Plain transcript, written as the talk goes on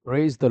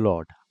Praise the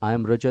Lord. I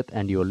am Rajat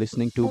and you are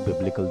listening to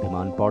Biblical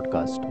Demand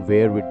Podcast,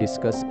 where we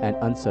discuss and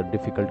answer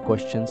difficult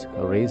questions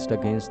raised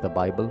against the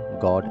Bible,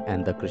 God,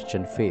 and the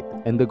Christian faith.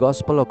 In the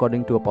Gospel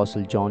according to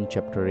Apostle John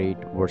chapter 8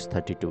 verse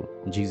 32,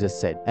 Jesus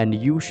said, "And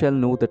you shall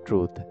know the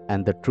truth,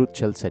 and the truth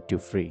shall set you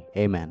free."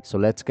 Amen. So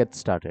let's get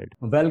started.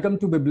 Welcome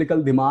to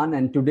Biblical Demand,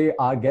 and today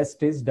our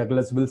guest is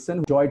Douglas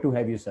Wilson. Joy to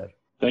have you, sir.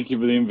 Thank you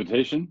for the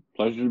invitation.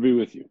 Pleasure to be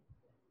with you.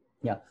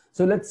 Yeah.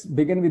 So let's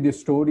begin with your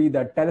story.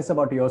 Tell us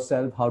about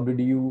yourself. How did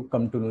you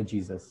come to know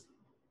Jesus?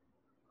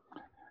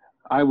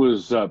 I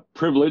was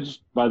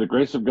privileged by the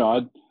grace of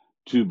God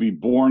to be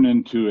born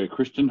into a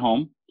Christian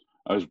home.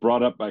 I was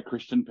brought up by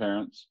Christian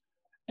parents.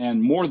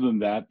 And more than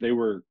that, they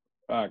were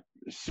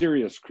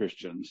serious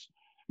Christians,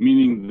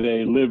 meaning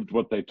they lived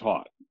what they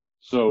taught.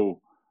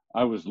 So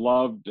I was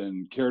loved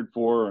and cared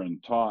for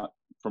and taught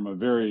from a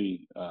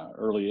very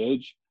early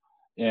age.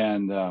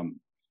 And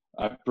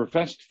I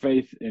professed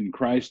faith in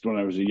Christ when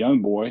I was a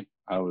young boy.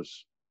 I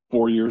was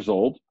 4 years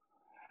old,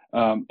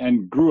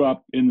 and grew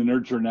up in the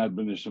nurture and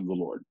admonition of the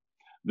Lord.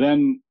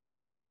 Then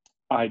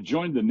I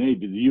joined the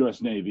Navy, the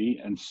U.S. Navy,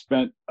 and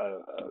spent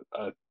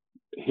a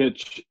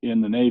hitch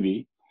in the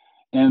Navy.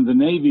 And the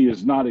Navy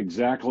is not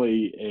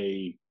exactly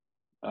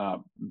a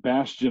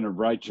bastion of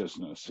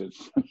righteousness.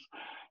 It's,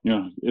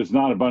 it's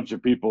not a bunch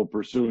of people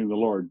pursuing the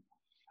Lord.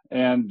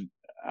 And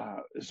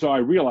so I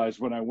realized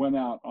when I went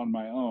out on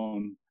my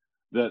own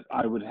that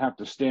I would have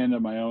to stand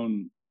on my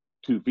own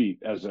 2 feet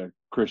as a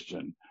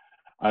Christian.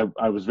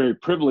 I was very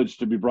privileged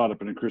to be brought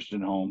up in a Christian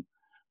home,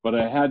 but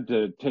I had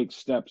to take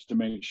steps to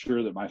make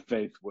sure that my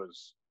faith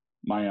was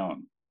my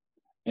own.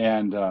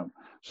 And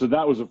so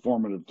that was a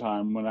formative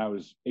time when I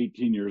was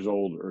 18 years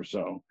old or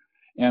so.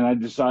 And I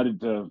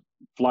decided to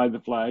fly the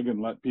flag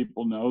and let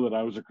people know that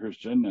I was a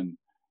Christian and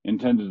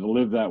intended to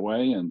live that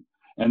way.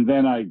 And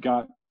then I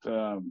got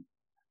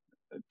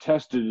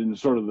tested in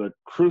sort of the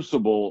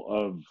crucible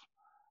of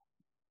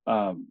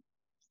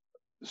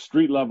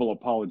street level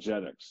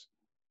apologetics,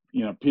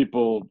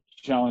 people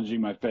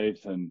challenging my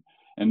faith and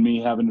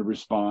me having to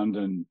respond.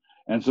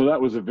 And so that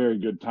was a very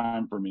good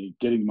time for me,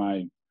 getting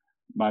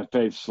my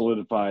faith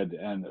solidified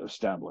and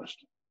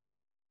established.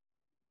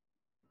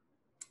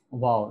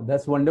 Wow,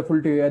 that's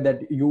wonderful to hear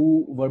that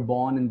you were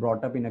born and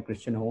brought up in a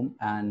Christian home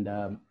and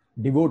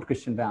devout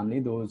Christian family.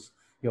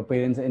 Your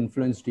parents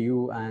influenced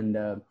you,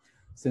 and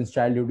since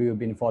childhood you've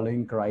been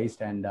following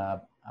Christ, and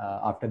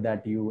after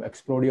that you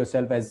explored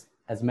yourself.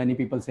 As many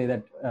people say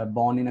that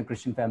born in a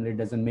Christian family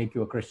doesn't make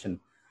you a Christian,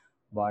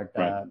 but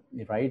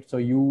right. So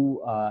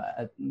you,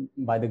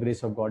 by the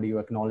grace of God, you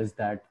acknowledge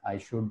that I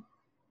should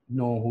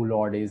know who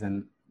Lord is,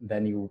 and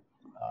then you,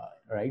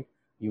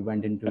 you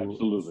went into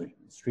Absolutely.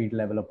 street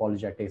level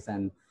apologetics,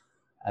 and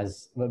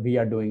as we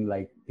are doing,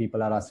 like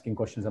people are asking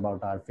questions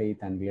about our faith,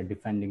 and we are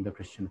defending the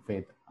Christian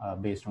faith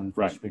based on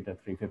 1 Peter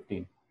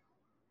 3:15.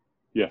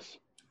 Yes.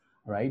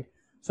 Right.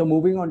 So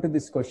moving on to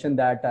this question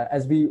that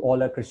as we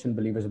all are Christian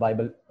believers,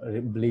 Bible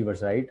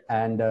believers, right?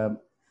 And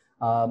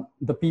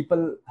the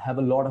people have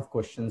a lot of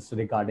questions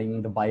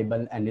regarding the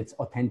Bible and its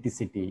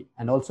authenticity.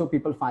 And also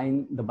people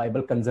find the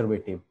Bible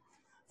conservative.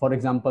 For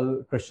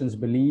example, Christians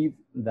believe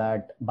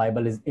that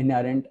Bible is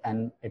inerrant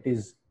and it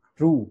is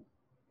true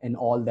in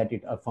all that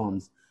it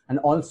affirms. And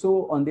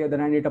also, on the other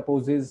hand, it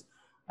opposes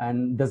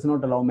and does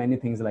not allow many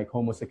things like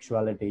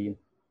homosexuality,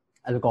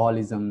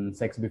 alcoholism,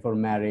 sex before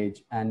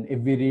marriage. And if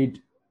we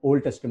read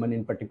Old Testament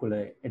in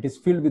particular, it is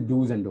filled with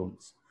do's and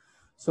don'ts.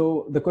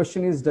 So the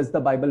question is, does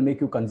the Bible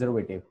make you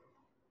conservative?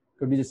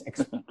 Could you just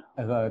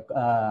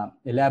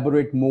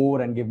elaborate more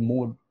and give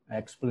more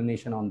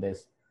explanation on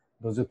this?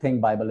 Those who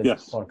think Bible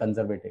is for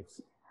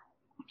conservatives.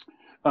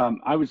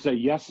 I would say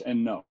yes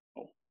and no.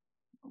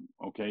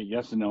 Okay,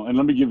 yes and no. And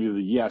let me give you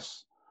the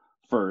yes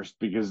first,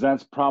 because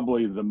that's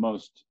probably the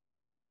most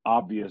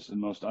obvious and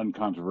most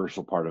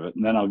uncontroversial part of it.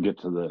 And then I'll get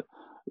to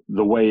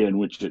the way in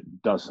which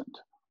it doesn't,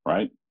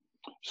 right?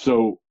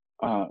 So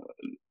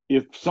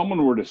if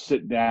someone were to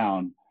sit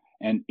down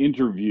and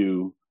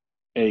interview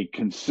a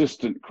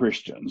consistent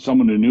Christian,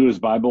 someone who knew his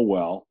Bible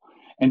well,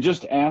 and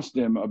just asked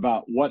him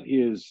about what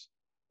his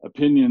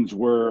opinions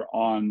were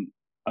on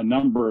a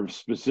number of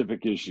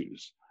specific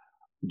issues.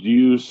 Do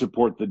you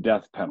support the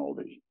death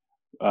penalty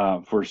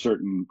for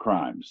certain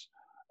crimes?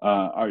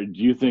 Do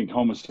you think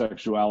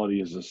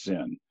homosexuality is a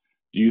sin?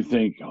 Do you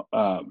think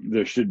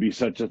there should be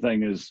such a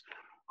thing as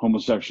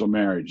homosexual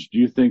marriage? Do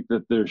you think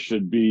that there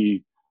should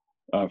be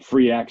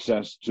free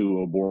access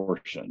to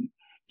abortion?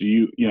 Do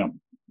you,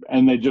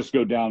 and they just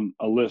go down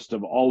a list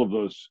of all of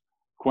those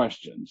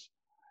questions.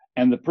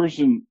 And the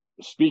person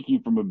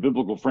speaking from a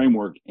biblical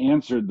framework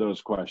answered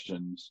those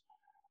questions.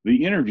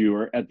 The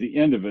interviewer at the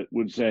end of it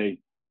would say,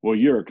 well,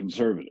 you're a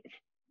conservative.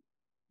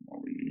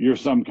 You're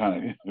some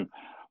kind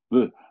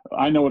of,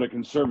 I know what a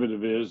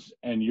conservative is,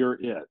 and you're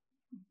it.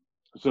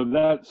 So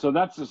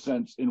that's the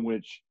sense in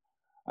which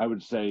I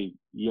would say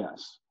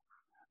yes.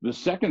 The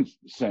second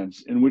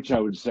sense in which I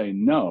would say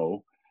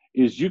no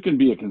is you can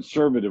be a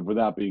conservative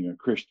without being a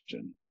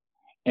Christian.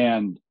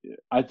 And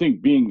I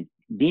think being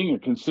a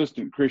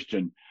consistent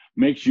Christian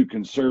makes you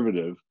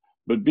conservative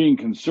but being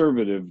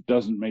conservative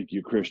doesn't make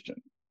you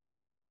Christian,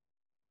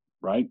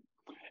 right?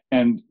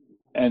 And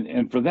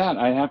for that,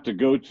 I have to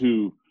go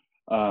to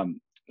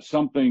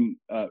something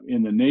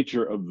in the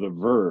nature of the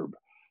verb.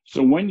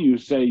 So when you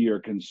say you're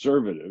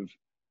conservative,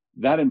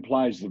 that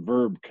implies the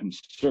verb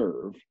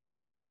conserve.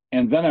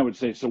 And then I would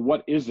say, so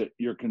what is it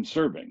you're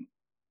conserving?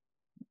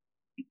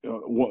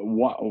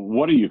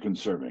 What are you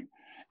conserving?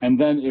 And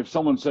then if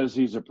someone says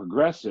he's a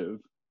progressive,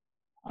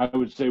 I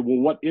would say, well,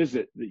 what is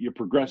it that you're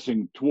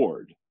progressing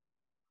toward?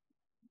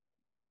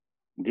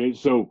 Okay,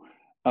 so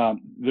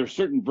there's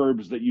certain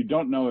verbs that you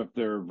don't know if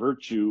they're a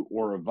virtue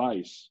or a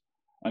vice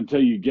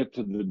until you get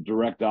to the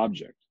direct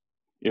object.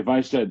 If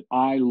I said,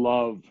 I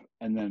love,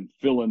 and then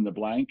fill in the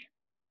blank,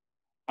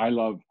 I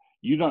love,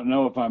 you don't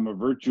know if I'm a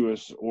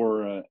virtuous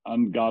or an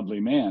ungodly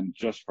man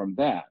just from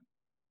that.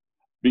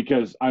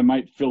 Because I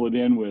might fill it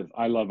in with,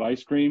 I love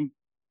ice cream.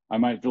 I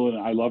might fill it in,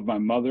 I love my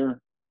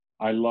mother.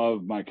 I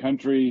love my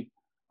country.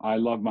 I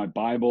love my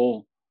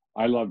Bible.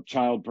 I love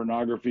child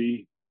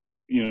pornography.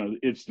 You know,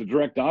 it's the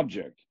direct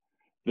object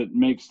that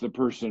makes the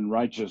person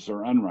righteous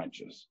or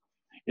unrighteous.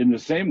 In the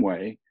same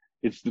way,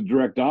 it's the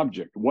direct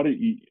object.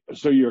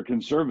 So you're a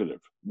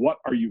conservative. What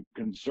are you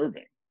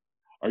conserving?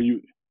 Are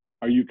you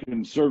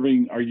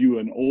conserving, are you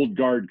an old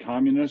guard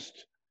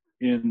communist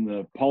in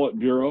the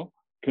Politburo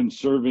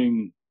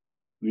conserving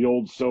the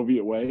old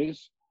Soviet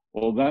ways?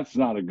 Well, that's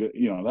not a good,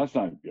 that's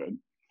not good.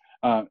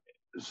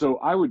 So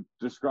I would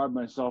describe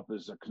myself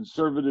as a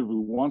conservative who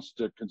wants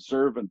to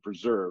conserve and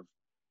preserve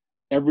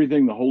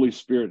everything the Holy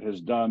Spirit has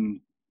done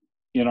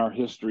in our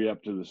history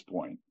up to this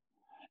point.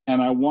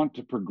 And I want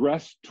to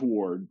progress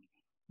toward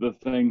the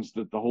things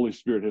that the Holy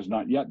Spirit has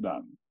not yet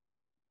done.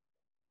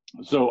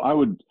 So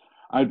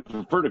I'd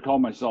prefer to call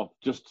myself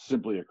just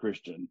simply a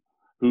Christian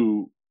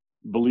who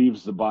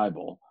believes the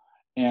Bible,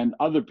 and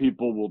other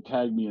people will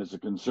tag me as a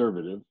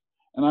conservative,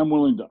 and I'm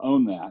willing to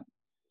own that.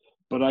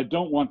 But I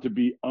don't want to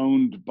be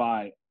owned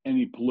by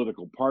any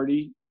political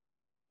party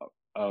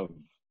of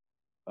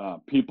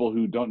people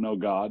who don't know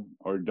God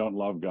or don't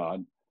love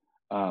God.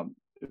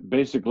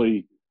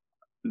 Basically,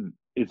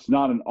 it's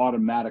not an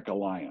automatic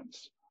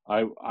alliance.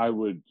 I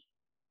want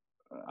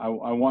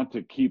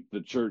to keep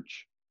the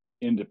church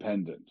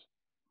independent.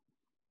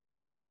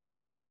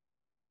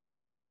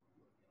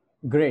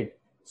 Great.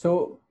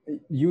 So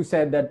you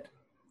said that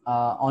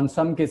on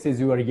some cases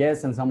you are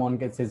yes, and some on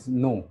cases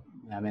no.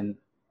 I mean,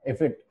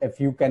 if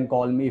you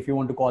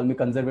want to call me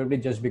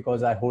conservative just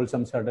because I hold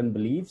some certain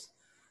beliefs,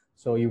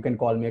 so you can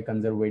call me a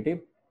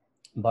conservative.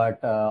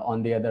 But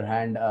on the other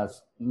hand,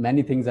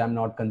 many things I'm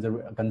not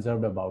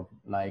conserved about.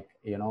 Like,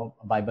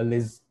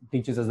 Bible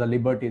teaches us the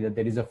liberty, that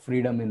there is a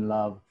freedom in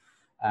love,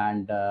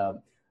 and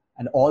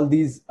all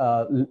these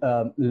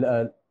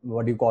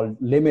what do you call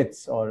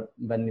limits, or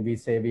when we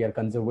say we are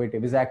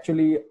conservative, is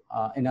actually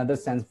in other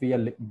sense we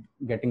are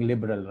getting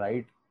liberal,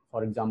 right?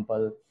 For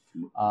example,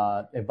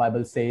 if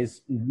Bible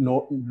says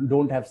no,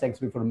 don't have sex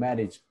before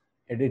marriage,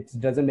 it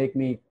doesn't make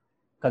me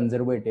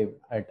conservative.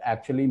 It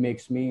actually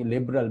makes me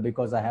liberal,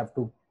 because I have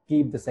to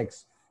keep the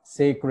sex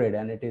sacred,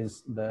 and it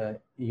is the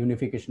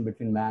unification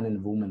between man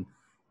and woman,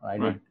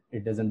 right?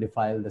 It doesn't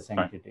defile the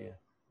sanctity,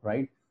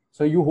 right?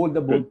 So you hold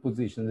the both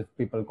positions, if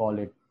people call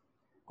you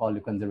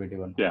conservative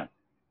or not. Yeah.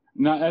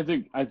 Now,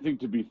 I think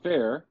to be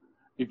fair,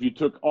 if you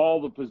took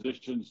all the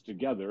positions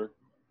together,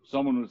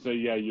 someone would say,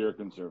 yeah, you're a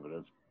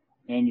conservative,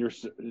 and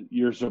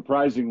you're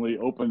surprisingly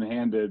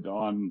open-handed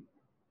on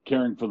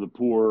caring for the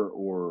poor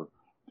or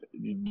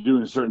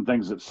doing certain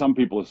things that some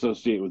people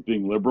associate with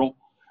being liberal.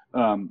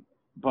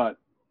 But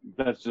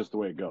that's just the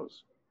way it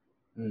goes.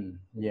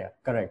 Yeah,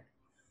 correct.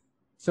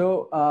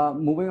 So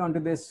moving on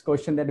to this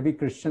question, that we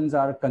Christians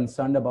are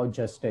concerned about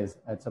justice.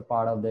 It's a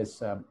part of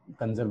this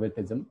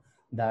conservatism,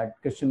 that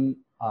Christians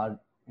are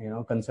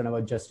concerned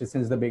about justice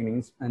since the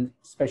beginnings, and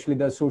especially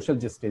the social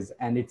justice.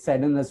 And it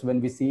saddens us when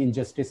we see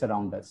injustice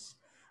around us,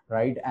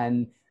 right?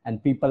 And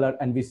we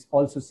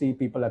also see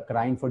people are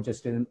crying for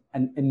justice,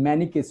 and in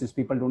many cases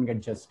people don't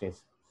get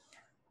justice.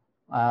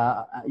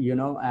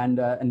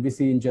 And we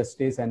see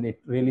injustice, and it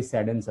really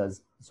saddens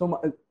us.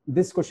 So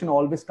this question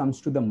always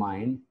comes to the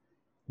mind,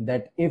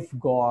 that if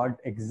God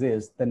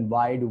exists, then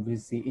why do we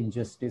see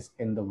injustice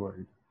in the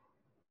world?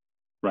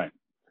 Right.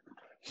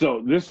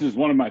 So this is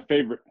one of my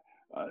favorite,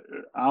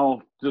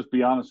 I'll just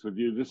be honest with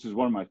you, this is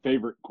one of my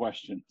favorite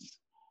questions.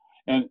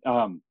 And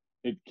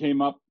it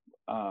came up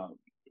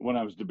when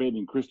I was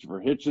debating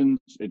Christopher Hitchens.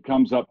 It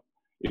comes up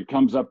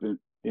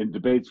in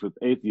debates with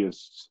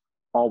atheists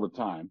all the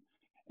time.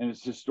 And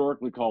it's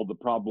historically called the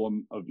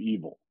problem of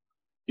evil.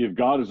 If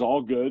God is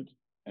all good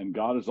and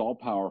God is all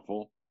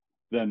powerful,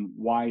 then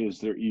why is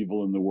there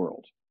evil in the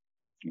world?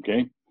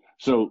 Okay,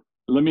 so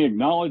let me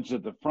acknowledge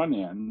at the front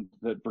end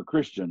that for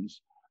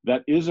Christians,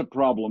 that is a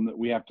problem that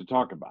we have to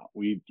talk about.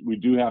 We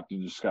do have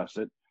to discuss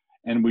it,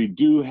 and we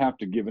do have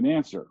to give an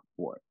answer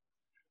for it.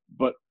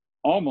 But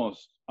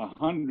almost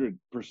 100%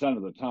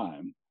 of the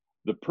time,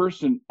 the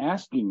person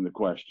asking the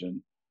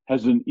question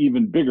has an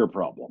even bigger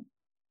problem.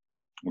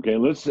 Okay,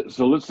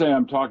 let's say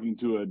I'm talking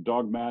to a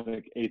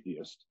dogmatic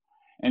atheist,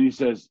 And he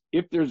says,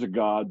 if there's a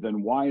God,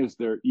 then why is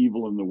there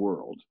evil in the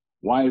world?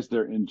 Why is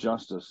there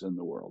injustice in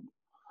the world?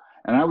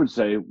 And I would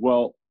say,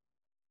 well,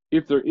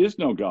 if there is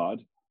no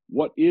God,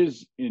 what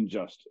is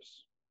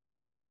injustice?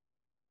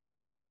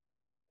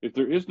 If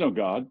there is no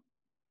God,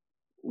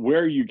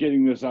 where are you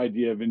getting this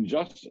idea of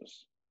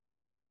injustice?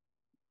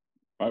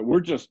 Right?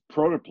 We're just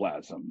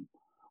protoplasm.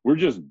 We're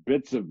just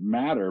bits of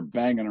matter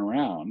banging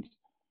around.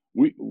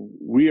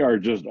 We are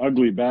just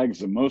ugly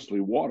bags of mostly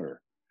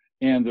water.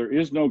 And there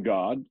is no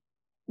God.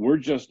 We're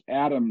just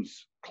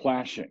atoms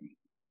clashing.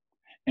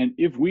 And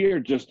if we are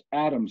just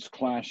atoms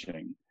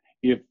clashing,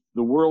 if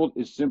the world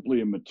is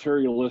simply a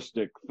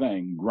materialistic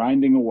thing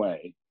grinding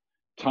away,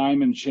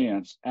 time and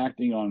chance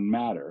acting on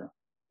matter,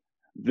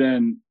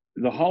 then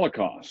the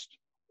Holocaust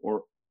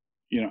or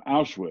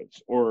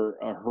Auschwitz or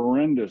a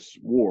horrendous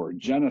war,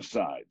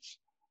 genocides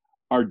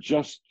are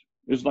just,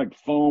 it's like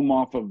foam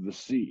off of the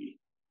sea.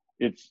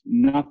 It's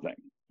nothing.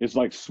 It's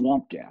like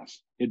swamp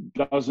gas. It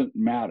doesn't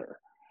matter.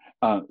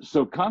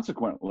 So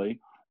consequently,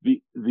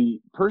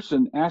 the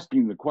person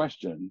asking the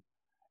question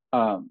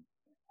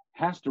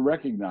has to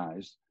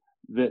recognize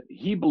that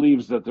he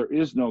believes that there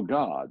is no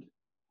God,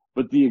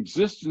 but the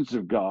existence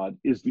of God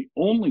is the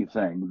only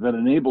thing that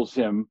enables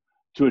him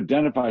to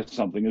identify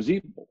something as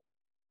evil.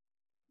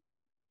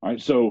 All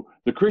right, so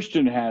the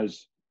Christian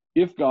has,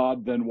 if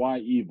God, then why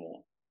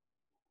evil?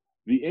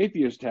 The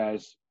atheist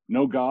has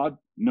no God,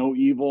 no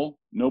evil,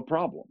 no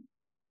problem.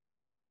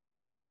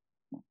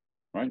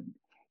 Right?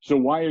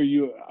 So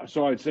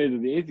I'd say to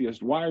the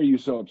atheist, why are you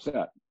so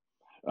upset?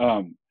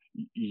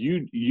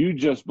 You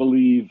just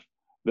believe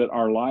that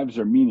our lives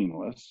are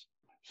meaningless.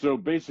 So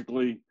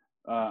basically,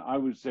 I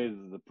would say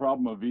that the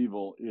problem of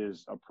evil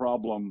is a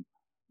problem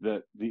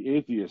that the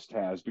atheist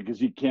has because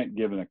he can't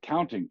give an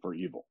accounting for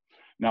evil.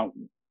 Now,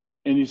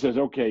 and he says,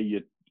 okay,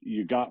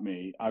 you got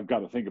me. I've got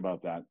to think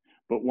about that.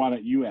 But why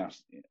don't you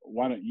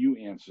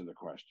answer the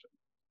question?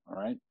 All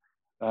right.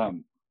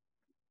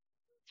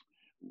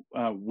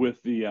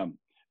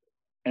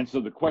 And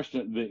so the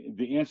question,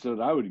 the answer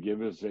that I would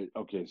give is that,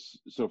 okay,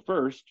 so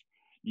first,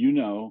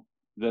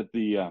 that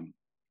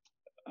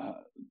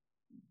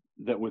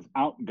that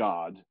without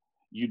God,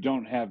 you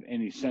don't have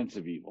any sense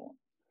of evil.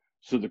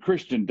 So the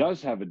Christian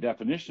does have a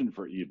definition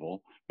for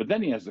evil, but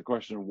then he has the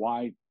question,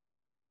 why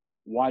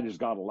does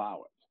God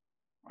allow it?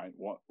 Right?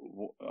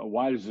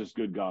 Why does this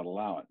good God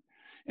allow it?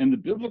 And the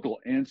biblical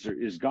answer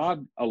is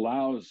God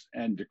allows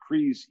and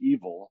decrees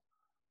evil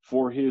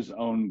for his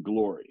own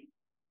glory.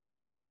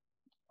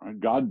 Right?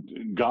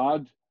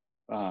 God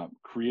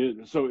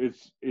created, so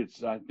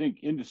it's I think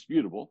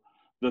indisputable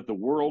that the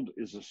world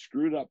is a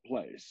screwed up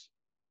place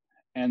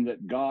and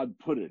that God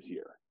put it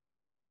here.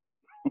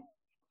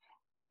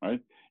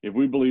 Right? If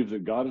we believe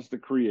that God is the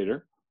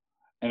creator,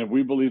 and if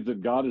we believe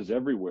that God is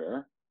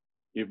everywhere,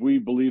 if we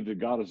believe that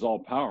God is all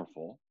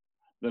powerful,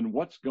 then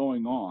what's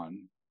going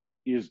on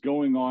is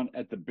going on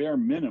at the bare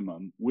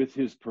minimum with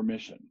his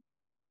permission.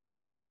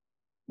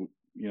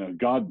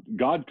 God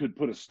could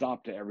put a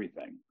stop to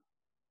everything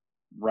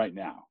right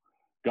now.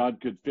 God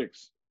could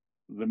fix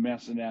the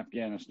mess in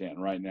Afghanistan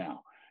right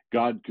now.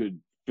 God could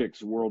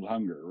fix world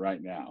hunger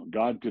right now.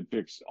 God could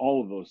fix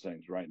all of those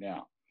things right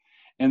now.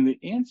 And the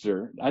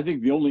answer, I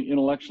think the only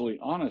intellectually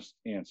honest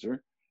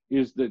answer,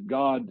 is that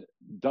God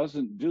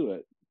doesn't do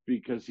it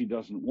because he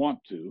doesn't want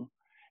to,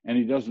 and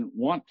he doesn't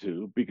want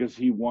to because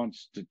he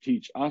wants to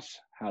teach us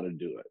how to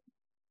do it.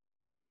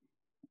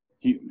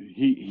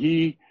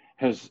 He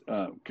has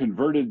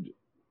converted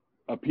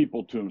a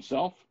people to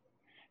himself.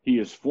 He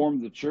has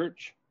formed the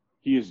church.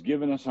 He has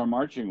given us our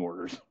marching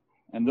orders,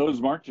 and those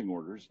marching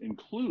orders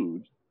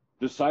include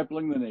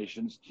discipling the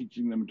nations,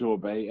 teaching them to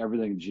obey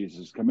everything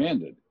Jesus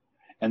commanded.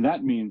 And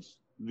that means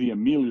the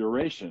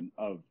amelioration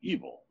of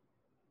evil.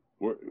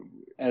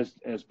 As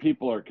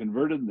people are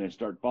converted and they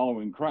start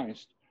following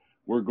Christ,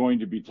 we're going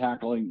to be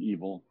tackling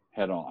evil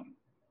head on.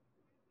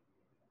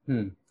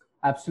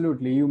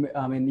 Absolutely. You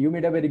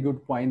made a very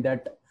good point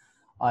that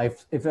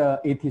if an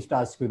atheist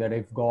asks you that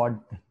if God,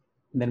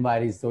 then why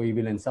is so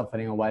evil and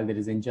suffering, or while there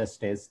is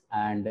injustice,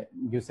 and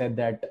you said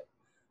that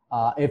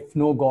if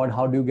no God,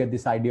 how do you get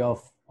this idea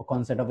of a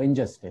concept of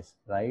injustice,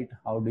 right?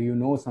 How do you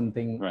know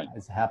something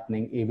is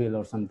happening evil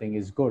or something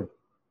is good?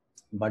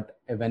 But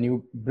when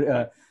you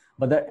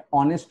but the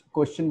honest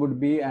question would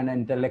be, an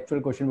intellectual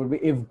question would be,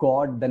 if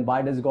God, then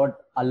why does God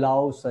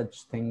allow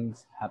such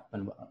things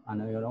happen?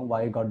 And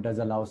why God does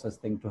allow such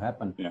things to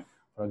happen? Yeah.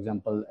 For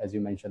example, as you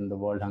mentioned, the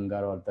world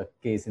hunger or the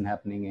case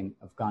happening in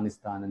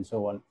Afghanistan and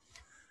so on.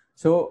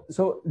 So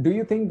do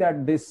you think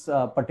that this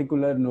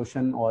particular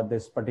notion or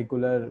this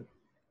particular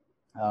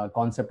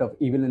concept of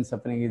evil and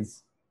suffering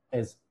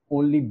is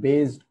only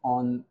based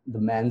on the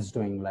man's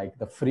doing, like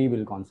the free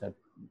will concept?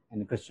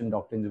 And Christian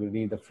doctrines will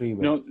be the free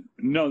will.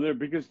 No,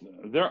 because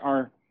there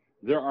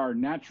are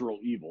natural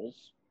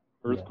evils,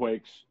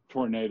 earthquakes,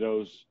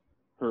 tornadoes,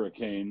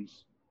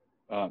 hurricanes.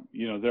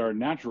 There are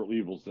natural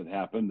evils that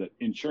happen that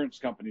insurance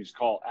companies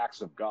call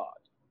acts of God.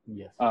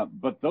 Yes.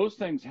 But those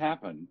things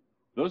happen.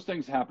 Those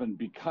things happen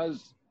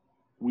because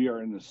we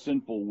are in the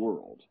sinful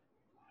world.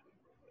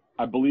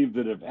 I believe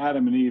that if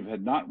Adam and Eve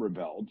had not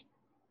rebelled,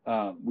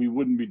 we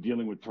wouldn't be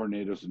dealing with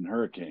tornadoes and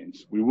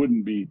hurricanes. We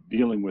wouldn't be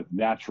dealing with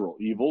natural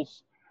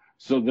evils.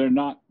 So they're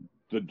not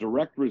the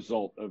direct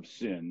result of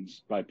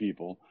sins by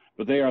people,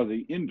 but they are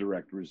the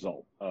indirect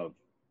result of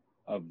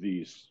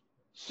these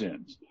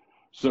sins.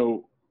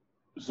 So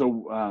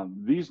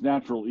these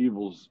natural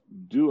evils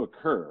do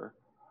occur,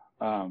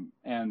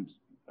 and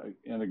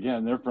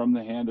again, they're from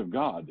the hand of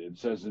God. It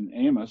says in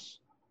Amos,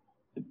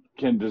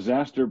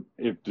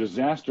 if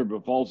disaster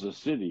befalls a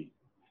city,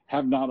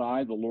 have not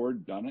I, the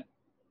Lord, done it?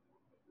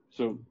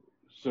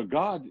 So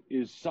God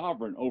is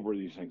sovereign over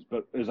these things.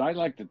 But as I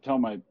like to tell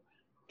my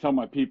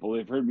people,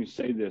 they've heard me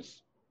say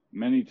this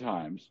many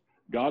times,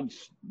 God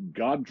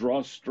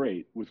draws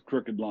straight with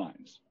crooked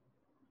lines.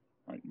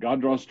 Right?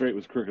 God draws straight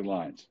with crooked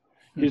lines.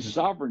 His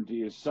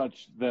sovereignty is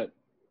such that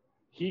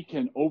he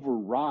can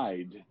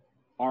override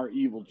our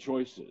evil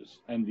choices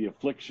and the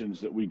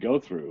afflictions that we go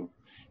through.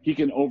 He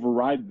can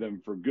override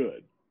them for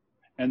good.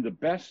 And the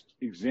best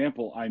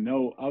example I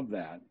know of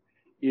that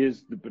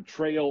is the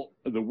betrayal,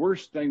 the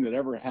worst thing that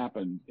ever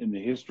happened in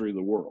the history of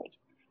the world.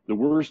 The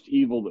worst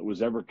evil that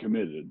was ever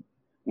committed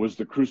was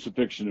the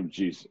crucifixion of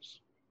Jesus.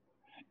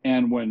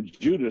 And when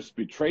Judas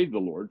betrayed the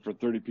Lord for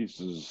 30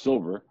 pieces of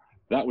silver,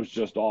 that was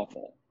just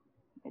awful.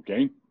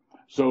 Okay?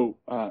 So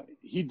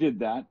he did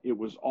that. It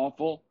was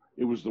awful.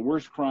 It was the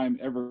worst crime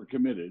ever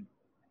committed.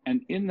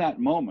 And in that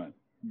moment,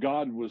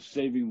 God was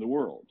saving the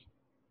world.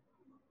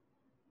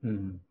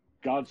 Mm-hmm.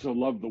 God so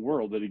loved the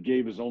world that he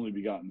gave his only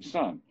begotten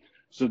son.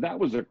 So that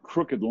was a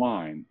crooked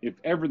line, if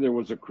ever there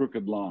was a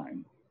crooked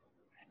line,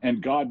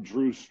 and God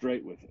drew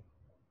straight with it.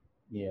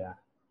 Yeah.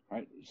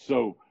 Right.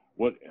 So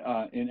what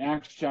in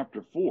Acts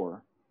chapter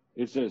 4,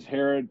 it says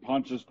Herod,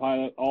 Pontius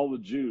Pilate, all the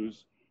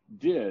Jews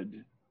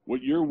did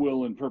what your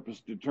will and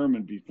purpose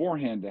determined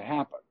beforehand to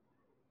happen.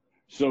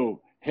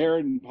 So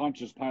Herod and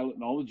Pontius Pilate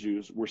and all the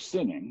Jews were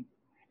sinning,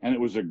 and it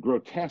was a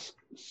grotesque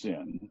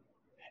sin.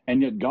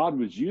 And yet God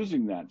was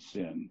using that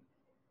sin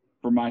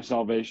for my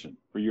salvation,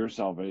 for your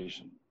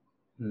salvation.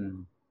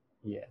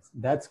 Yes,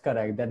 that's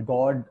correct. That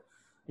God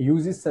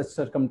uses such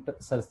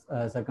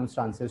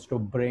circumstances to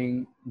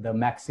bring the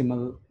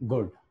maximal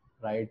good,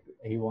 right?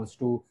 He wants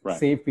to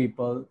save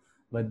people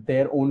with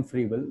their own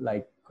free will,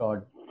 like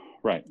God.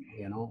 Right.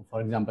 You know,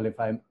 for example, if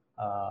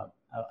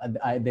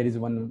there is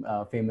one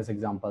famous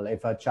example.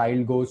 If a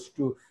child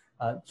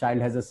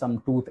child has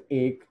some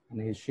toothache, and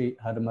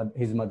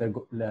his mother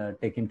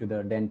take him to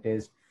the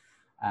dentist,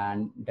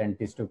 and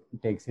dentist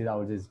takes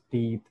out his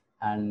teeth,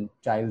 and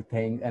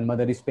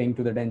mother is paying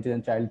to the dentist,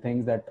 and child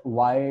thinks that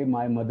why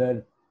my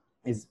mother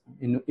is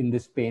in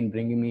this pain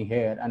bringing me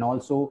here, and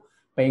also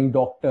paying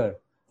doctor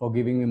for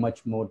giving me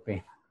much more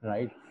pain,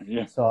 right?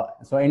 Yeah.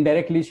 So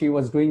indirectly she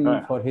was doing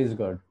for his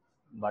good,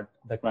 but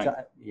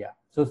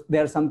so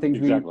there are some things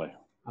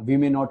we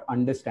may not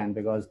understand,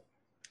 because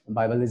the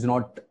Bible is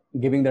not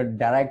giving the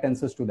direct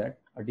answers to that,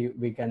 but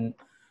we can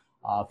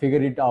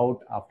figure it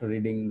out after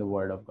reading the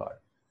Word of God,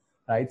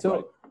 right?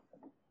 So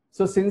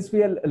since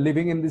we are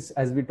living in this,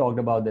 as we talked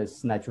about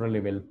this natural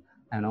evil,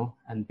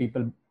 and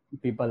people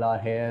are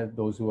here,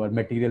 those who are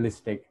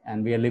materialistic,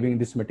 and we are living in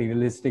this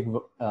materialistic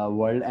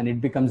world, and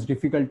it becomes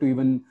difficult to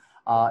even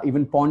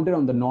ponder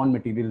on the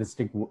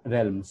non-materialistic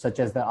realm, such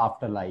as the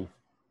afterlife.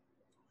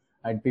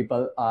 And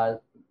people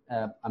are,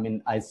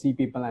 I see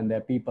people, and there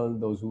are people,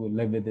 those who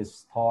live with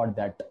this thought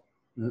that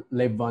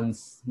live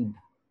once,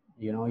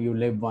 you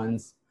live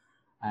once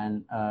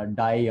and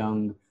die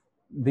young.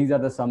 These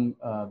are some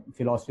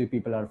philosophy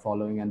people are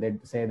following, and they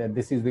say that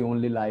this is the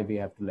only life we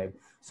have to live.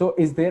 So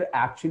is there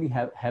actually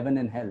heaven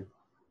and hell?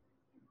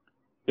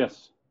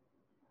 Yes,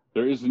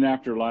 there is an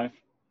afterlife.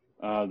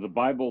 The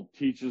Bible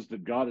teaches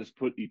that God has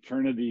put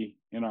eternity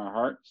in our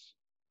hearts.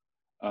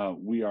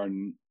 We are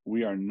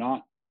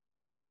not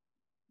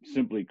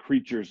simply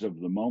creatures of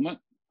the moment.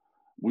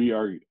 We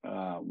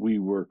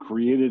were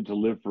created to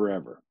live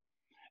forever.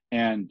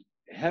 And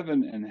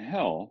heaven and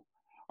hell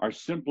are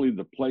simply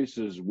the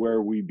places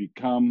where we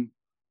become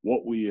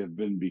what we have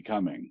been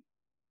becoming.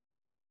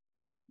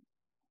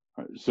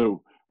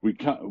 So we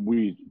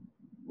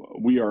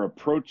are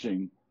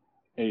approaching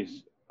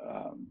we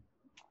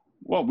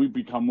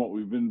become what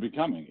we've been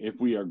becoming. If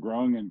we are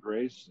growing in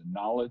grace and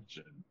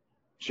knowledge and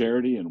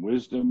charity and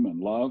wisdom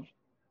and love,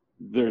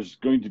 there's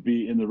going to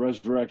be, in the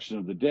resurrection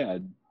of the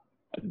dead,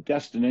 a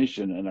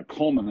destination and a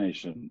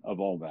culmination of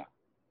all that.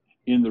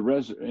 In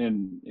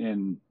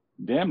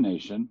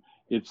damnation,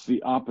 it's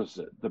the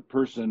opposite. The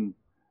person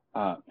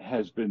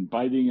has been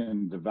biting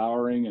and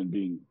devouring and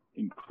being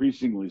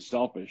increasingly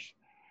selfish,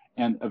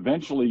 and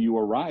eventually you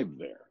arrive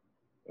there.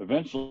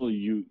 Eventually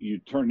you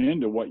turn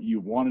into what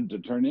you wanted to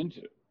turn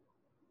into.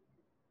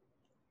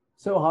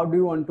 So how do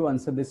you want to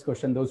answer this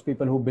question? Those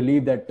people who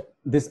believe that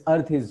this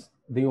earth is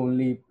the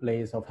only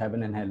place of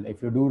heaven and hell.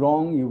 If you do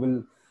wrong, you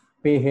will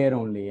pay here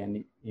only.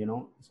 And,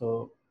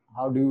 so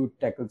how do you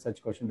tackle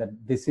such question that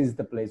this is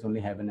the place only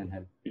heaven and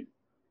hell?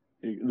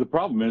 The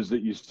problem is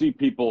that you see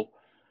people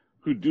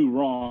who do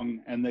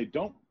wrong and they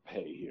don't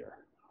pay here.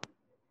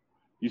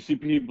 You see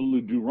people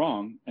who do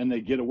wrong and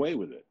they get away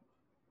with it.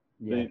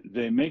 Yeah.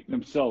 They make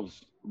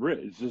themselves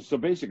rich. So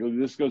basically,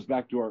 this goes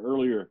back to our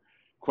earlier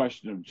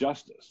question of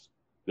justice.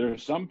 There are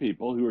some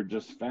people who are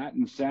just fat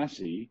and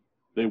sassy.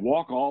 They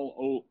walk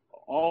all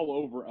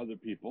over other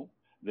people.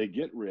 They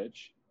get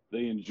rich.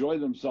 They enjoy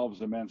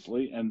themselves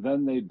immensely, and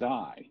then they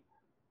die,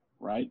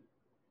 right?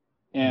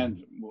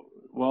 And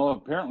well,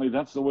 apparently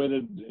that's the way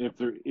to.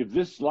 If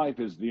this life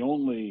is the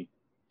only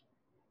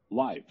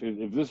life,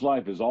 if this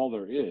life is all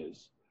there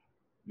is,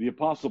 the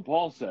Apostle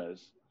Paul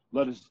says,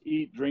 "Let us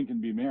eat, drink,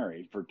 and be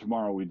merry, for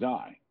tomorrow we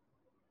die."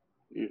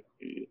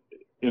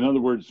 In other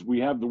words, we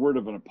have the word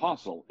of an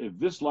apostle. If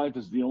this life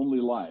is the only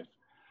life,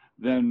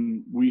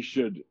 then we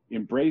should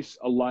embrace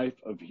a life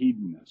of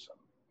hedonism.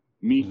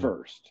 Me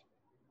first.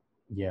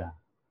 Yeah.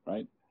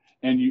 Right?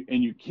 And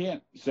you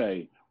can't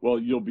say, well,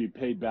 you'll be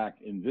paid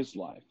back in this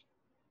life,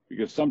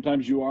 because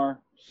sometimes you are,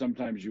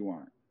 sometimes you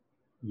aren't.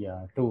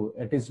 Yeah, true.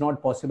 It is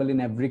not possible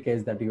in every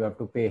case that you have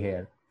to pay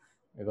here,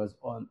 because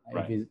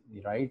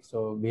right.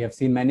 So we have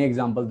seen many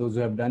examples, those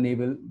who have done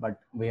evil, but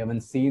we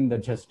haven't seen the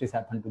justice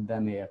happen to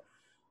them here.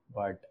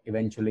 But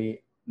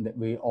eventually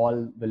we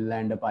all will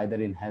end up either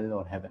in hell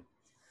or heaven.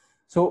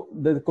 So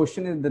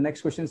the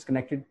next question is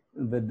connected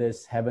with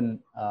this heaven,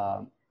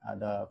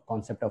 the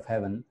concept of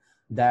heaven,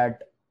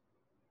 that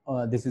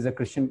this is a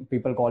Christian,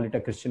 people call it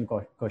a Christian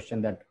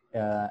question, that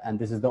and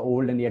this is the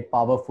old and yet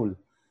powerful,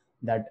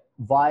 that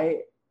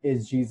why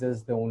is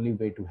Jesus the only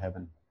way to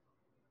heaven?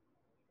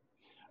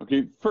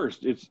 Okay,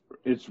 first,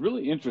 it's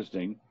really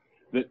interesting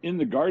that in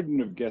the Garden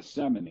of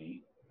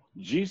Gethsemane,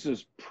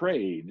 Jesus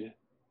prayed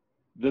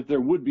that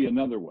there would be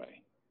another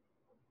way.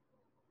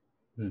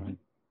 Right?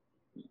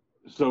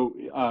 So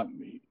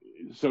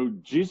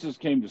Jesus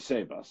came to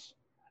save us.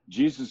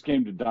 Jesus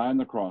came to die on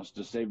the cross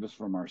to save us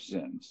from our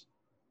sins,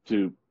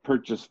 to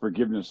purchase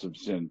forgiveness of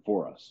sin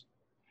for us.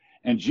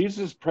 And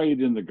Jesus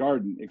prayed in the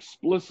garden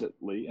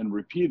explicitly and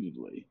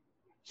repeatedly,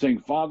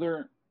 saying,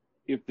 Father,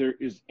 if there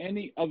is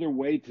any other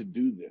way to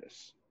do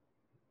this,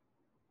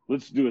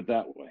 let's do it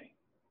that way.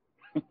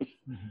 All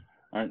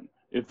right.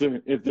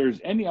 If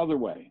there's any other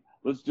way,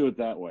 let's do it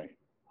that way.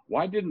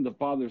 Why didn't the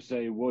Father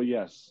say, well,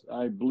 yes,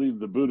 I believe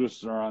the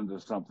Buddhists are onto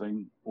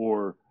something,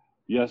 or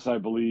yes, I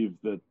believe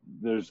that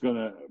there's going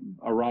to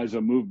arise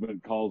a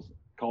movement called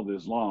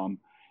Islam,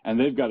 and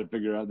they've got to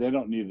figure out they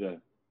don't need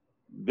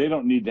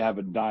to have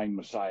a dying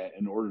Messiah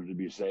in order to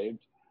be saved.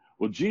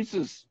 Well,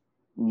 Jesus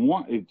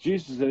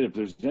said, if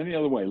there's any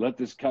other way, let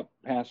this cup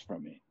pass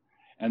from me.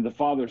 And the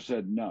Father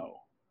said,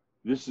 no,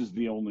 this is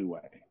the only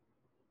way.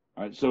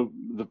 All right. So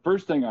the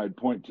first thing I'd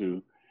point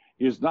to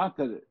is not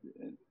that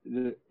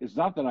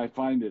I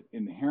find it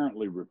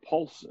inherently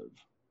repulsive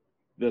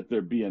that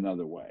there be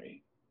another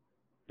way,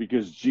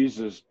 because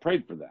Jesus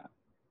prayed for that.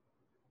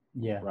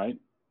 Yeah. Right.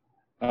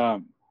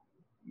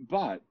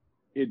 But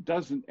it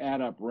doesn't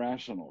add up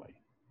rationally.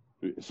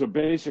 So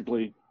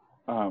basically,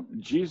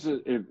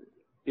 Jesus,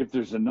 if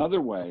there's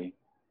another way,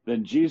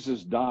 then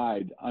Jesus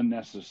died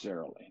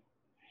unnecessarily.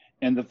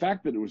 And the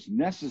fact that it was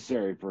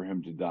necessary for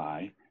him to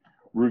die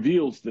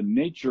reveals the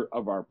nature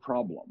of our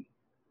problem.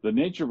 The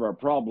nature of our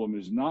problem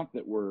is not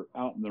that we're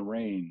out in the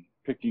rain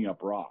picking up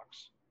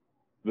rocks.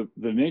 The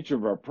nature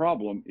of our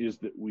problem is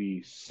that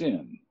we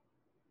sin.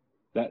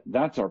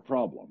 That's our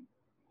problem.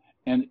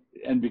 And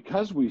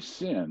because we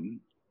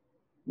sin,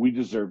 we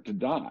deserve to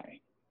die.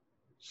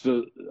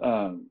 So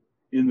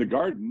in the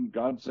garden,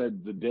 God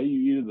said, the day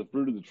you eat of the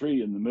fruit of the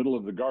tree in the middle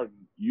of the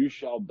garden, you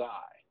shall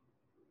die.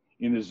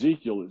 In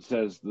Ezekiel, it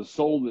says, the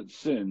soul that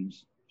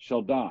sins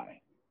shall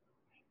die.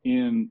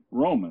 In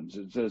Romans,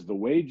 it says, the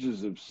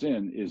wages of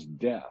sin is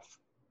death.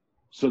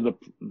 So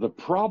the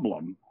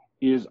problem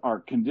is our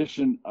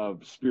condition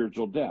of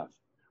spiritual death.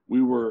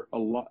 We were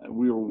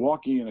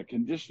walking in a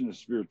condition of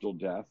spiritual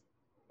death,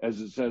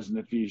 as it says in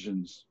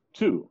Ephesians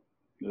 2,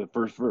 the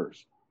first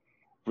verse,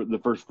 for the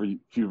first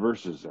few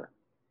verses there.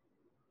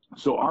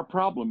 So our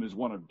problem is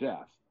one of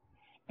death.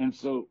 And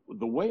so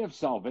the way of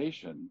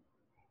salvation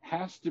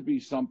has to be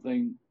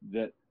something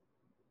that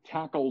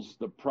tackles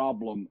the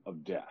problem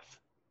of death.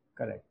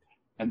 Correct.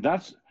 And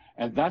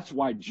that's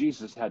why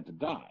Jesus had to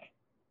die,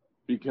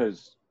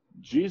 because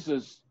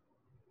Jesus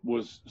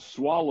was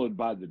swallowed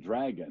by the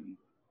dragon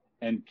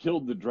and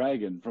killed the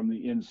dragon from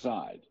the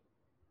inside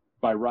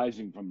by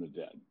rising from the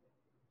dead.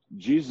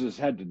 Jesus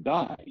had to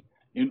die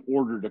in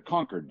order to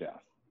conquer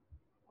death.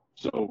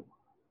 So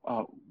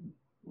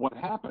what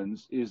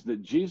happens is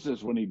that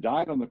Jesus, when he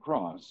died on the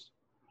cross,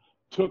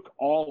 took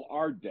all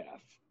our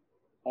death,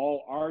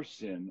 all our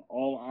sin,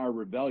 all our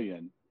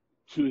rebellion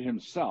to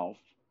himself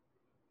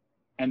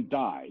and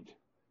died,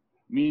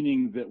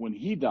 meaning that when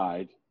he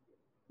died,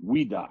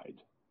 we died.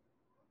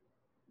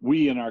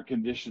 We, in our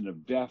condition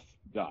of death,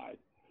 died.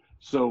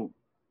 So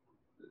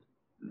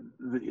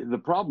the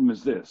problem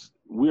is this: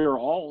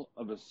 all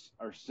of us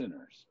are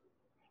sinners,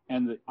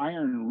 and the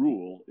iron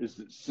rule is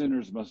that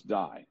sinners must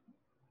die.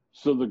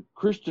 So the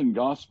Christian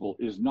gospel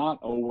is not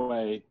a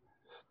way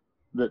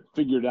that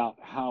figured out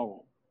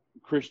how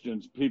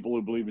Christians, people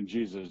who believe in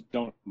Jesus,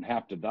 don't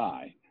have to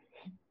die.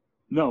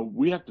 No,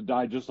 we have to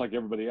die just like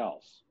everybody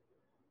else.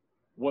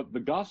 what the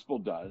gospel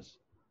does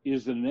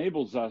is it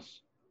enables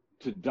us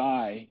to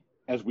die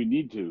as we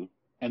need to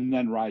and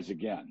then rise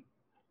again.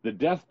 The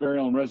death,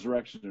 burial, and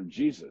resurrection of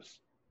Jesus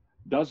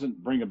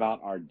doesn't bring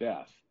about our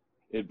death.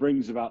 It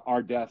brings about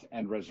our death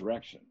and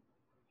resurrection.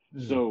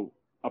 So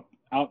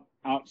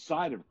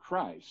outside of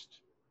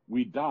Christ,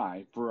 we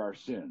die for our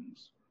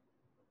sins.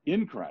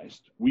 In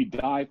Christ, we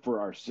die for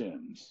our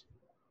sins,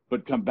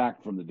 but come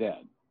back from the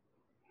dead.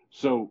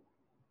 So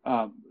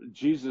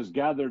Jesus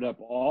gathered up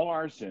all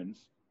our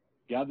sins,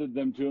 gathered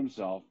them to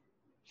himself,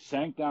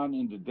 sank down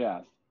into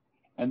death,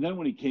 and then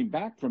when he came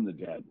back from the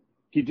dead,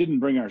 he didn't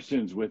bring our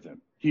sins with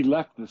him. He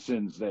left the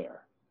sins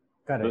there.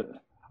 Correct.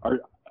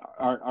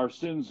 Our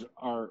sins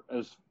are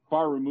as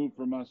far removed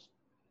from us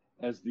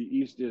as the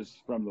east is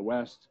from the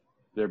west.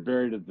 They're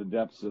buried at the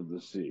depths of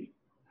the sea.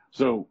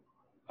 So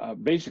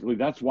basically,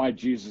 that's why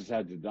Jesus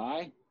had to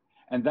die,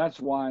 and that's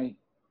why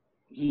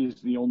he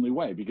is the only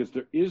way, because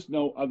there is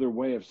no other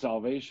way of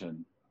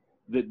salvation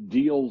that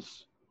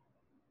deals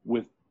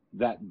with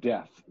that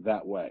death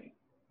that way.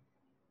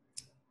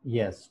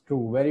 Yes,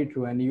 true, very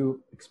true. And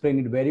you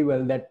explained it very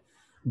well, that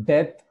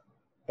death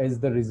is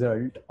the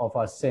result of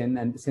our sin.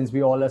 And since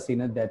we all are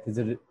sinners, death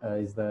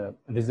is the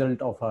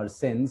result of our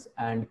sins.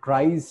 And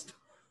Christ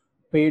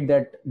paid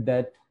that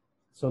debt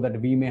so that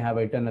we may have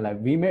eternal life.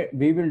 We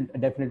will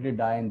definitely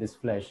die in this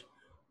flesh,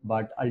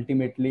 but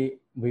ultimately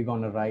we're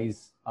going to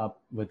rise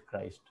up with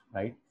Christ,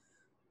 right?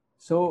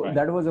 So Right.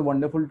 that was a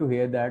wonderful to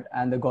hear that.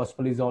 And the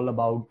gospel is all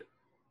about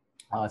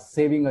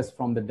saving us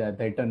from the death,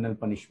 the eternal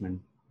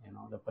punishment,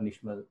 the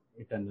punishment,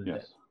 eternal Yes.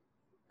 death.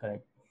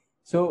 Correct.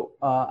 So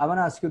I want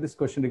to ask you this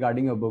question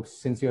regarding your books,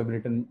 since you have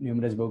written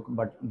numerous books,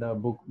 but the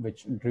book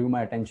which drew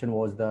my attention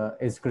was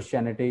Is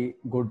Christianity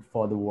Good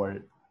for the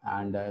World?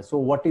 And so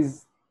what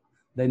is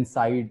the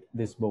inside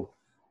this book?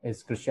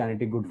 Is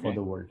Christianity good for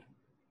the world?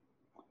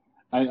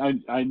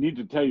 I need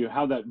to tell you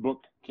how that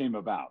book came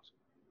about.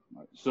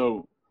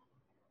 So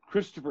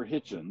Christopher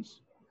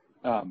Hitchens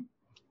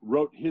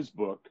wrote his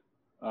book,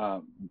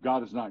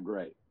 God Is Not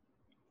Great.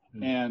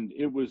 And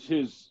it was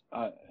his,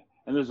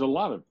 and there's a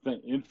lot of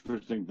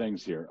interesting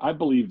things here. I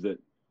believe that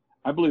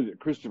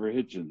Christopher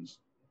Hitchens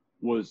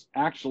was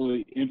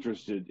actually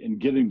interested in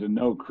getting to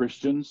know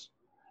Christians,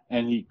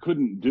 and he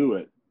couldn't do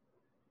it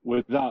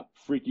without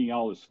freaking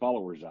all his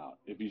followers out.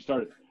 If he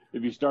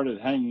started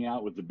hanging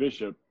out with the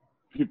bishop,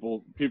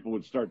 people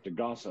would start to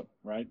gossip,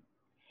 right?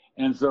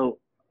 And so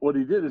what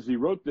he did is he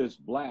wrote this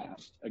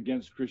blast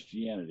against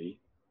Christianity,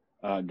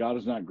 God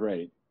Is Not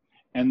Great.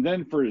 And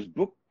then for his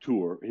book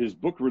tour, his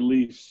book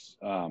release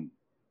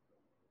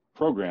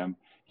program,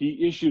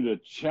 he issued a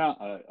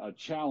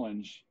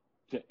challenge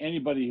to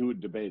anybody who would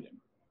debate him.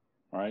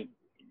 All right,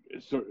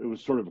 so it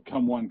was sort of a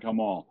come one, come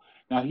all.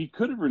 Now he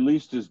could have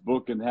released his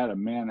book and had a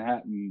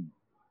Manhattan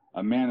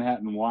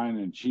wine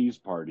and cheese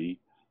party,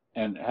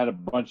 and had a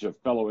bunch of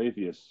fellow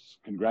atheists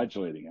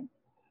congratulating him.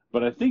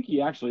 But I think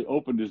he actually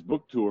opened his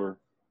book tour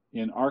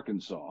in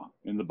Arkansas,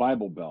 in the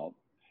Bible Belt,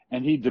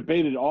 and he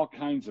debated all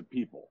kinds of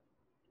people.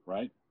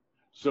 Right?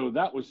 So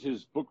that was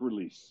his book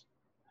release.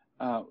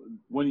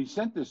 When he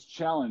sent this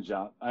challenge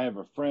out, I have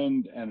a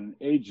friend and an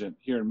agent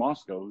here in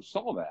Moscow who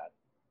saw that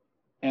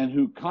and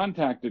who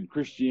contacted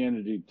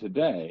Christianity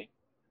Today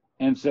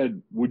and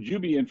said, would you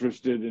be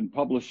interested in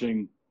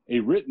publishing a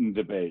written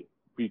debate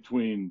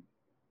between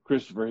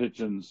Christopher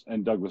Hitchens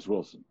and Douglas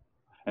Wilson?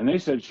 And they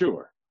said,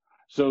 sure.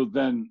 So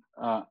then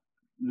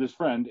this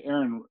friend,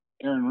 Aaron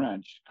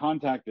Wrench,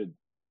 contacted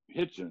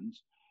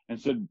Hitchens and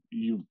said,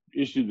 you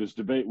issued this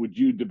debate, would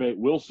you debate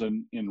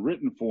Wilson in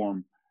written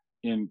form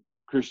in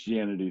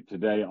Christianity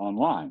Today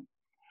online?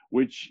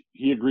 Which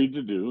he agreed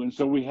to do. And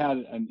so we had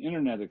an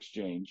internet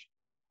exchange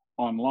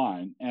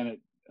online, and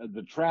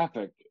the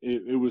traffic,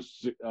 it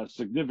was a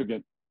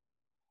significant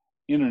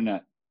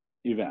internet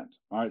event.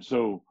 All right,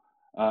 so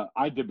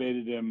I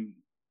debated him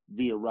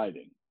via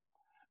writing.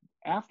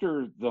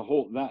 After that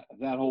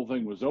whole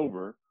thing was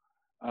over,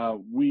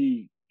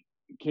 we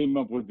came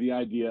up with the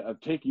idea of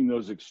taking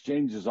those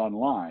exchanges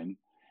online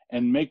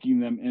and making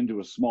them into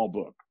a small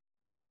book,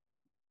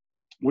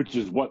 which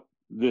is what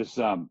this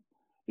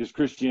Is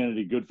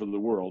Christianity Good for the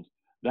World?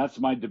 That's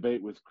my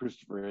debate with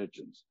Christopher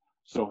Hitchens.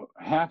 So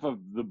half of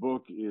the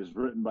book is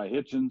written by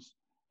Hitchens,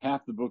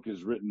 half the book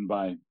is written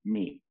by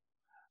me.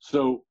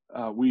 So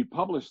we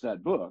published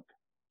that book,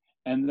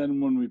 and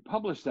then when we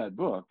published that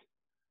book,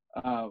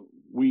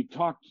 we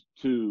talked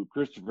to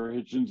Christopher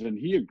Hitchens, and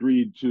he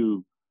agreed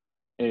to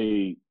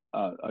a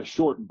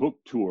short book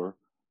tour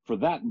for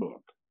that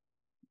book.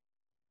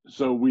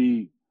 So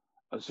he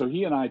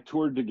and I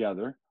toured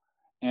together,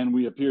 and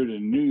we appeared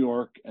in New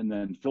York, and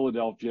then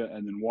Philadelphia,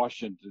 and then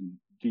Washington,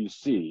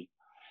 D.C.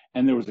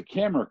 And there was a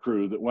camera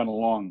crew that went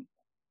along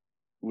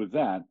with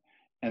that,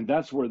 and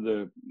that's where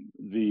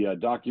the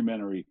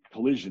documentary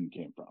Collision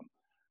came from.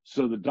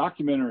 So the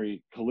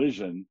documentary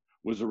Collision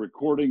was a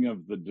recording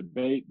of the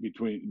debate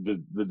between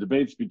the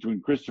debates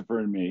between Christopher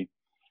and me,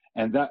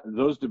 and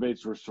those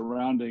debates were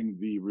surrounding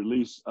the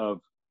release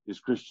of Is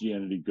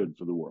Christianity Good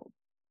for the World?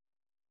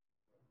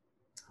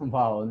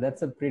 Wow,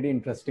 that's a pretty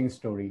interesting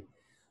story.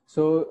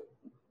 So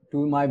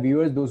to my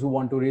viewers, those who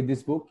want to read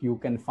this book, you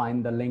can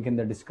find the link in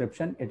the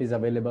description. It is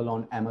available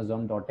on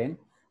amazon.in,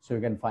 so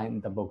you can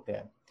find the book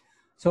there.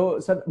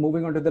 So, sir,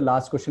 moving on to the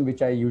last question,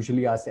 which I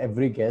usually ask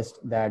every guest,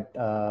 that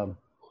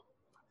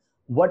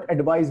what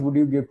advice would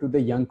you give to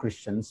the young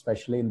Christians,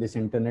 especially in this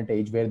internet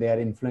age where they are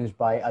influenced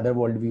by other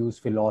worldviews,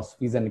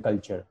 philosophies, and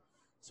culture?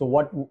 So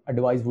what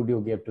advice would you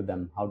give to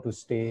them? How to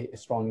stay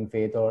strong in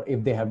faith, or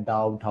if they have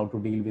doubt, how to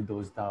deal with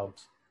those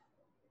doubts?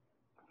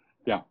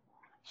 Yeah.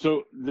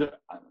 So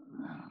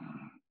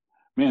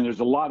man, there's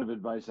a lot of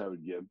advice I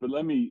would give, but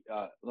let me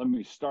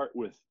start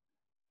with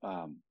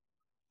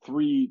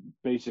three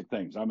basic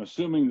things. I'm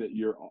assuming that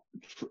you're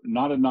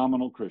not a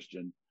nominal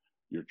Christian,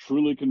 you're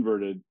truly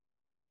converted,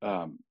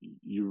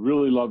 you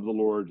really love the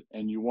Lord,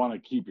 and you want to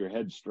keep your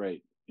head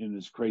straight in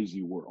this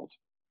crazy world.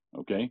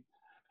 Okay.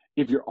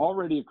 If you're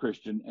already a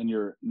Christian and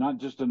you're not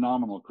just a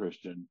nominal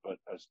Christian, but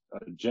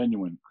a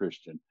genuine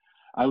Christian,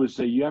 I would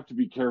say you have to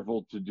be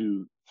careful to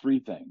do three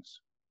things.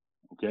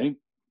 Okay.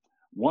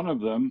 One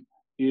of them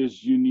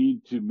is you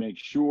need to make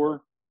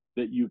sure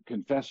that you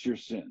confess your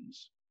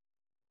sins.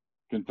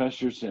 Confess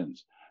your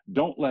sins.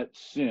 Don't let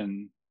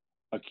sin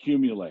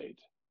accumulate.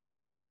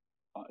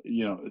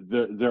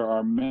 There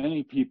are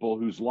many people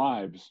whose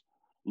lives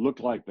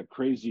look like the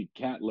crazy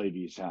cat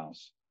lady's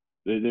house.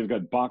 They've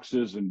got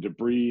boxes and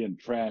debris and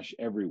trash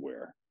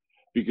everywhere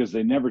because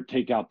they never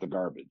take out the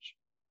garbage.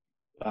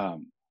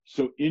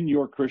 So in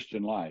your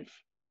Christian life,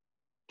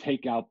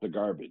 take out the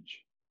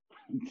garbage.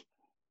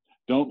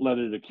 Don't let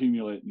it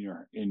accumulate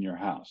in your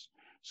house.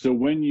 So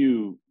when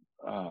you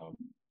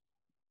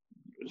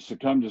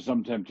succumb to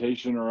some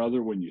temptation or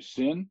other, when you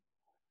sin,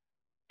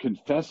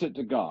 confess it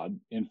to God.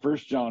 In 1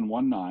 John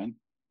 1:9,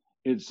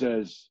 it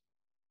says,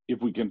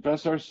 if we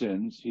confess our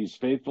sins, he's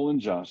faithful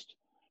and just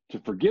to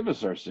forgive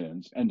us our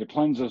sins and to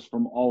cleanse us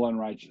from all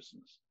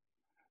unrighteousness.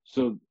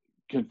 So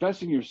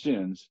confessing your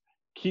sins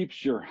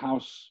keeps your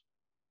house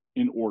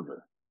in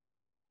order.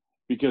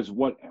 Because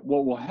what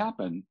will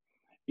happen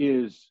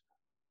is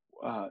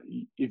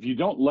if you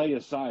don't lay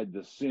aside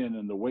the sin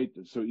and the weight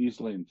that so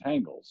easily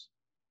entangles,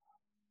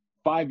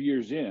 5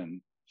 years in,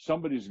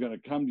 somebody's going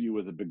to come to you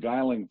with a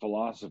beguiling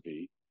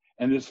philosophy,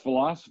 and this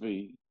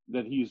philosophy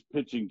that he's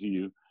pitching to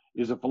you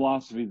is a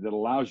philosophy that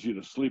allows you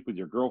to sleep with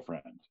your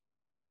girlfriend,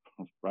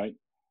 right?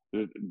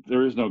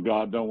 There is no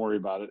God, don't worry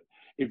about it.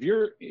 If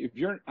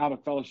you're out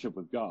of fellowship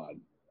with God,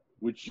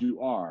 which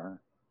you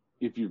are,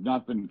 if you've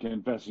not been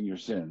confessing your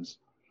sins,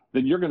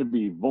 then you're going to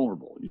be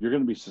vulnerable. You're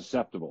going to be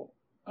susceptible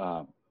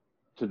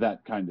to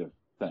that kind of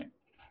thing.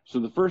 So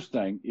the first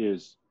thing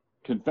is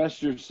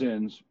confess your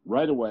sins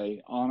right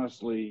away,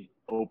 honestly,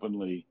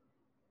 openly.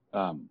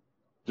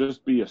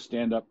 Just be a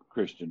stand-up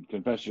Christian.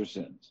 Confess your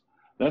sins.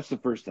 That's the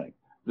first thing.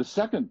 The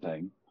second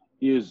thing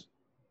is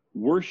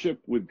worship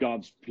with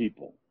God's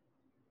people.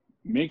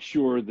 Make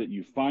sure that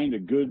you find a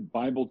good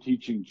Bible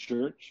teaching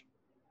church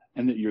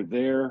and that you're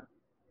there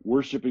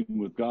worshiping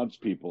with God's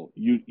people.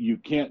 You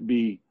can't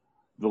be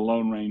the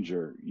Lone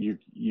Ranger.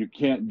 You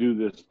can't do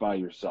this by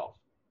yourself.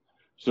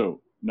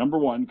 So number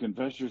one,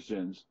 confess your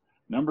sins.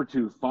 Number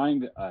two,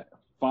 find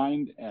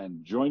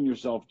and join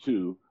yourself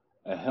to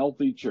a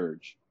healthy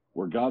church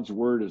where God's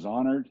word is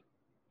honored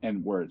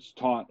and where it's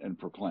taught and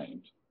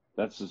proclaimed.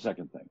 That's the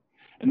second thing.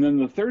 And then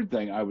the third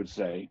thing I would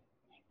say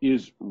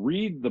is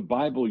read the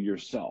Bible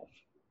yourself.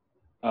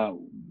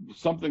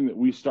 Something that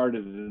we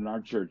started in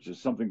our church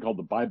is something called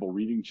the Bible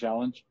Reading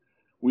Challenge.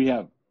 We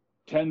have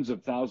tens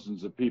of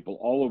thousands of people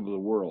all over the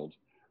world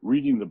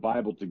reading the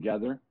Bible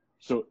together.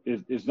 So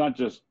it's not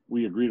just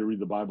we agree to read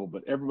the Bible,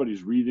 but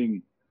everybody's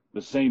reading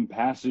the same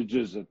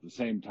passages at the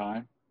same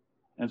time.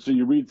 And so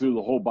you read through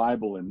the whole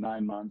Bible in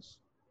 9 months,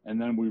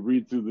 and then we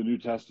read through the New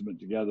Testament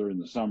together in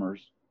the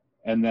summers,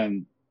 and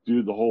then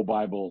do the whole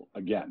Bible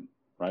again,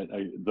 right,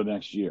 the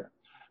next year.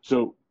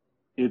 So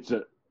it's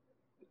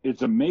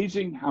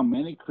amazing how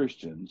many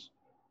Christians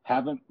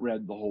haven't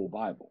read the whole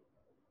Bible.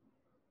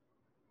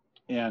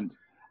 And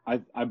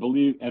I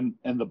believe, and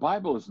the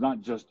Bible is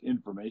not just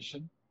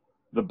information.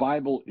 The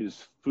Bible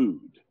is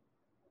food.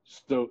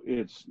 So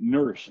it's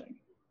nourishing.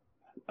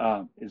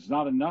 It's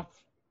not enough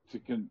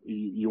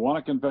you want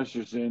to confess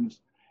your sins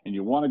and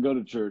you want to go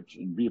to church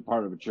and be a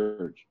part of a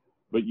church,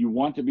 but you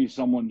want to be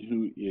someone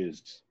who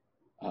is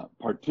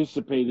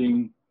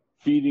participating,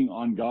 feeding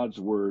on God's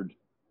word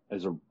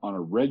on a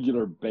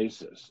regular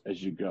basis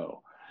as you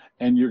go.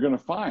 And you're going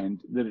to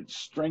find that it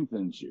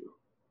strengthens you.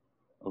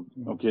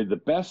 Okay, the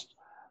best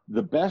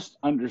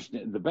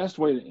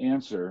way to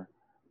answer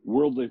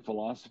worldly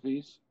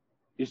philosophies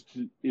is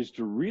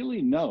to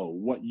really know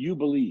what you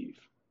believe.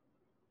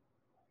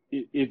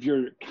 If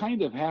you're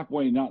kind of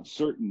halfway not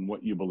certain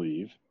what you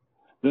believe,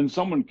 then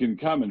someone can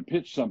come and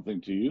pitch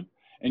something to you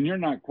and you're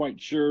not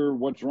quite sure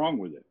what's wrong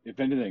with it, if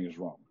anything is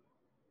wrong.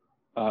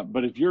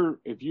 But if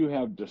you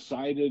have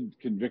decided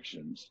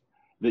convictions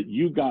that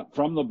you got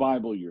from the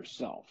Bible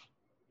yourself,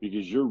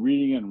 because you're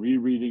reading and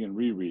rereading and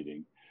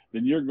rereading,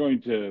 then you're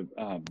going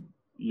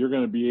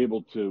to be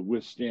able to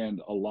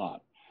withstand a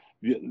lot.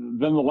 Then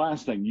the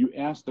last thing, you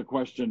ask the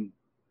question,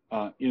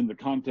 in the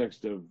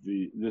context of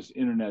this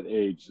internet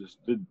age,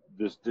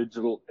 this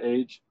digital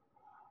age.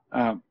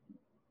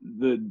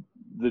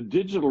 The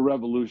digital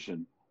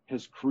revolution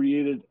has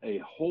created a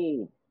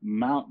whole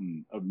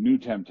mountain of new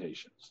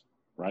temptations,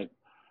 right?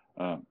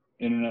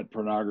 Internet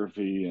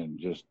pornography and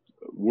just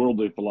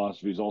worldly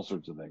philosophies, all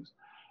sorts of things.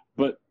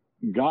 But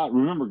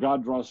remember,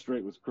 God draws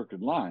straight with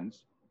crooked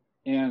lines,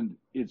 and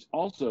it's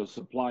also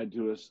supplied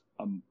to us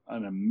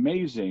an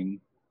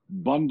amazing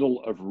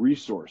bundle of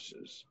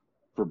resources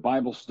for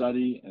Bible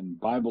study and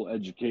Bible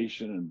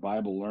education and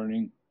Bible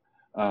learning.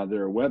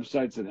 There are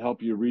websites that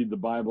help you read the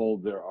Bible.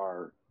 There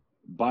are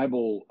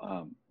Bible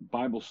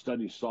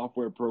study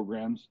software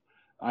programs.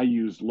 I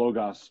use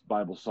Logos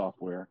Bible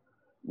software,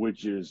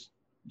 which is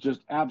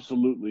just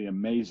absolutely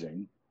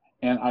amazing.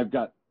 And I've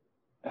got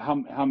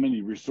how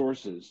many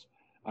resources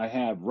I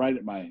have right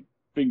at my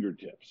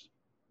fingertips.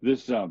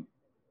 This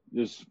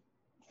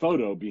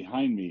photo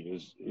behind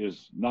me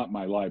is not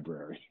my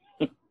library.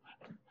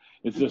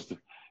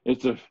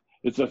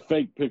 It's a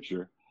fake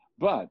picture,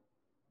 but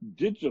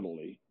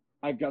digitally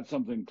I've got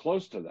something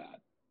close to that.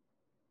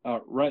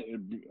 Right,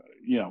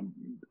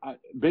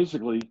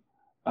 basically,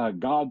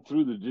 God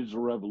through the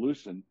digital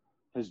revolution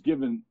has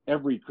given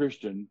every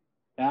Christian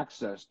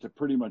access to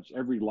pretty much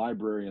every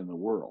library in the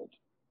world.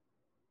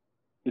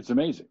 It's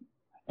amazing.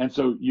 And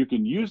so you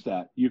can use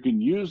that. You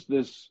can use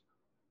this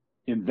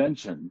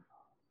invention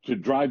to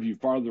drive you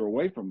farther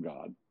away from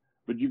God,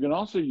 but you can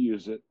also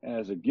use it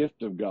as a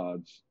gift of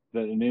God's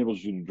that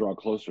enables you to draw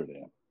closer to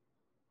Him.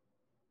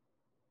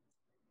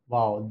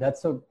 Wow,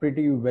 that's a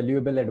pretty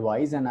valuable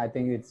advice, and I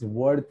think it's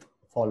worth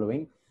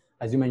following.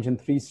 As you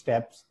mentioned, 3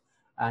 steps,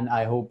 and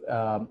I hope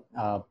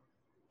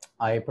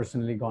I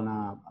personally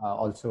gonna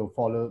also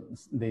follow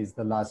these.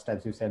 The last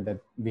steps you said, that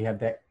we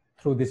have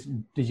through this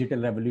digital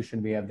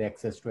revolution, we have the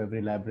access to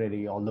every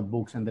library, all the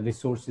books and the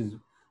resources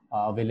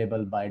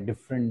available by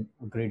different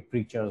great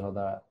preachers or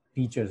the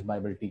teachers,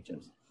 Bible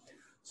teachers.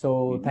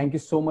 So thank you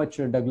so much,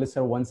 Douglas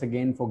sir, once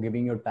again for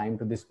giving your time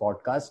to this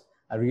podcast.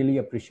 I really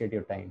appreciate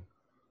your time.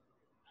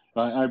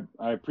 I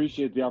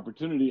appreciate the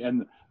opportunity.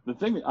 And the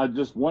thing,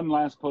 just one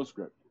last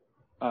postscript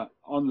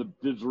on the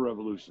digital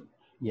revolution.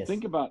 Yes.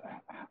 Think about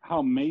how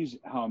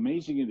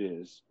amazing it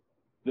is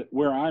that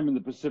where I'm in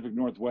the Pacific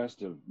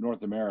Northwest of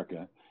North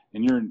America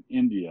and you're in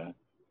India,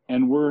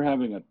 and we're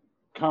having a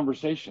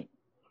conversation.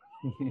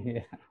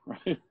 Yeah.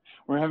 Right?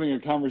 We're having a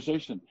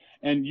conversation,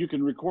 and you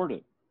can record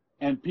it,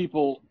 and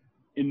people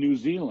in New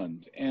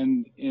Zealand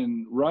and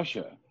in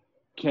Russia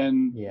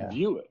can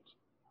view it.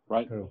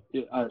 Right?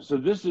 So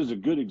this is a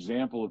good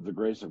example of the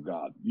grace of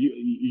God. You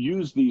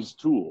use these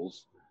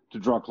tools to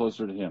draw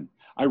closer to Him.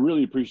 I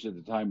really appreciate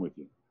the time with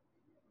you.